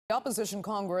The opposition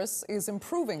Congress is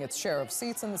improving its share of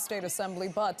seats in the state assembly,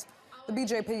 but the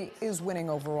BJP is winning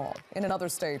overall. In another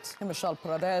state, Himachal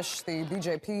Pradesh, the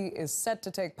BJP is set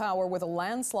to take power with a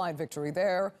landslide victory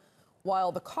there,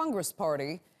 while the Congress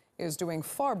party is doing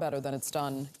far better than it's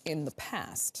done in the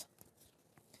past.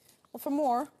 Well, for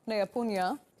more, Neha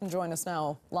Punya can join us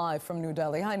now live from New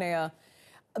Delhi. Hi, Neha.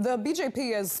 The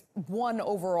BJP has won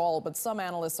overall, but some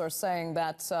analysts are saying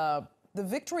that the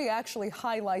victory actually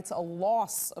highlights a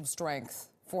loss of strength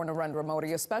for Narendra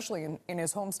Modi, especially in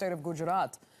his home state of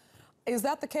Gujarat. Is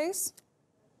that the case?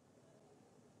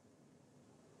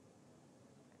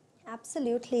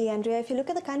 Absolutely, Andrea. If you look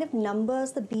at the kind of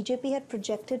numbers the BJP had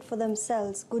projected for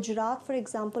themselves, Gujarat, for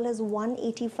example, has won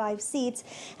 85 seats.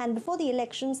 And before the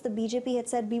elections, the BJP had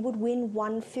said we would win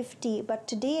 150. But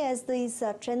today, as these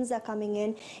trends are coming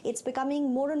in, it's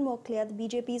becoming more and more clear the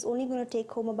BJP is only going to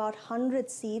take home about 100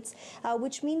 seats,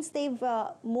 which means they've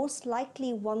most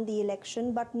likely won the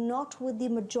election, but not with the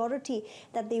majority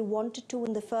that they wanted to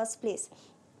in the first place.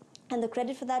 And the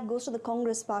credit for that goes to the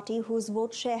Congress party, whose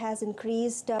vote share has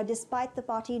increased despite the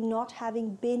party not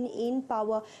having been in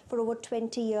power for over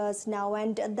 20 years now.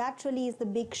 And that really is the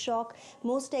big shock.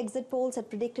 Most exit polls had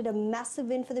predicted a massive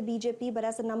win for the BJP, but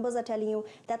as the numbers are telling you,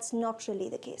 that's not really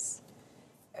the case.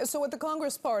 So with the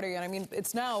Congress party, and I mean,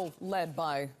 it's now led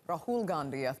by Rahul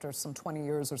Gandhi after some 20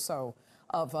 years or so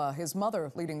of his mother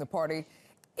leading the party.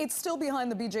 It's still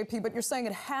behind the BJP, but you're saying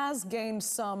it has gained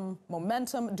some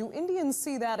momentum. Do Indians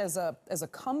see that as a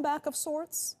comeback of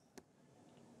sorts?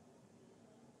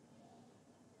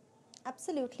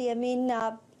 Absolutely. I mean,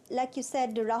 like you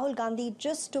said, Rahul Gandhi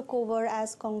just took over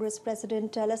as Congress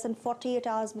president less than 48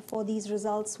 hours before these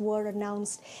results were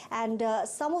announced. And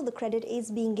some of the credit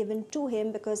is being given to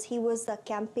him because he was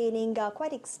campaigning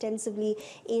quite extensively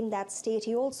in that state.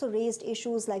 He also raised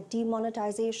issues like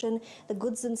demonetization, the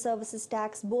goods and services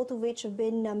tax, both of which have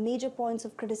been major points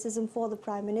of criticism for the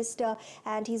Prime Minister.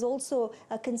 And he's also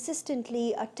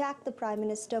consistently attacked the Prime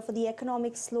Minister for the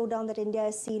economic slowdown that India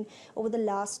has seen over the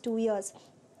last 2 years.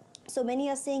 So many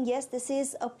are saying, yes, this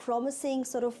is a promising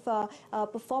sort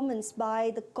of performance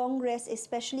by the Congress,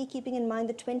 especially keeping in mind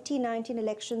the 2019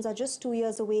 elections are just 2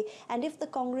 years away. And if the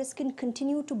Congress can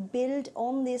continue to build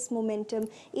on this momentum,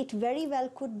 it very well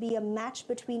could be a match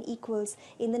between equals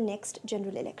in the next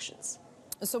general elections.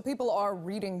 So people are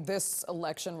reading this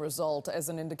election result as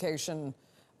an indication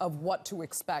of what to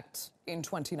expect in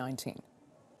 2019.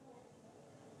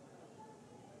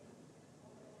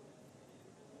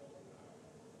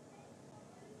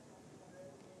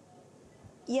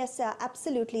 Yes,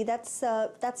 absolutely. That's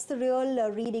the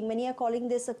real reading. Many are calling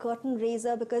this a curtain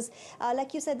raiser because,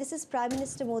 like you said, this is Prime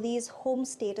Minister Modi's home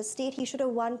state, a state he should have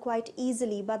won quite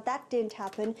easily, but that didn't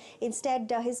happen. Instead,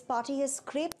 his party has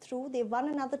scraped through. They won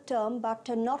another term, but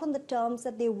not on the terms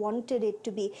that they wanted it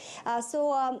to be.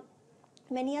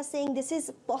 Many are saying this is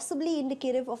possibly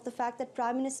indicative of the fact that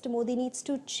Prime Minister Modi needs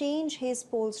to change his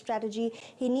poll strategy.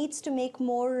 He needs to make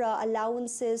more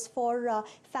allowances for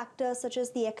factors such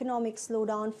as the economic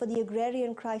slowdown, for the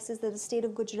agrarian crisis that the state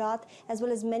of Gujarat as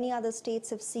well as many other states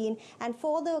have seen. And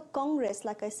for the Congress,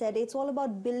 like I said, it's all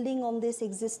about building on this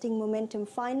existing momentum,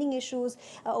 finding issues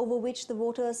over which the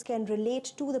voters can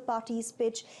relate to the party's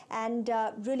pitch and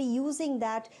really using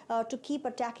that to keep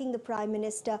attacking the Prime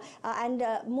Minister.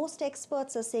 Most experts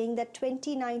are saying that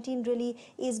 2019 really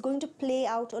is going to play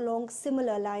out along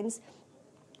similar lines,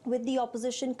 with the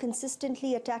opposition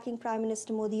consistently attacking Prime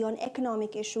Minister Modi on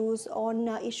economic issues, on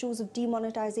issues of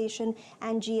demonetization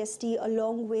and GST,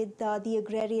 along with the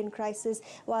agrarian crisis,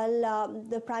 while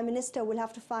the Prime Minister will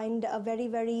have to find a very,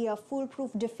 very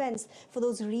foolproof defense for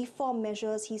those reform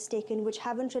measures he's taken, which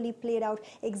haven't really played out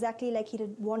exactly like he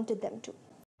wanted them to.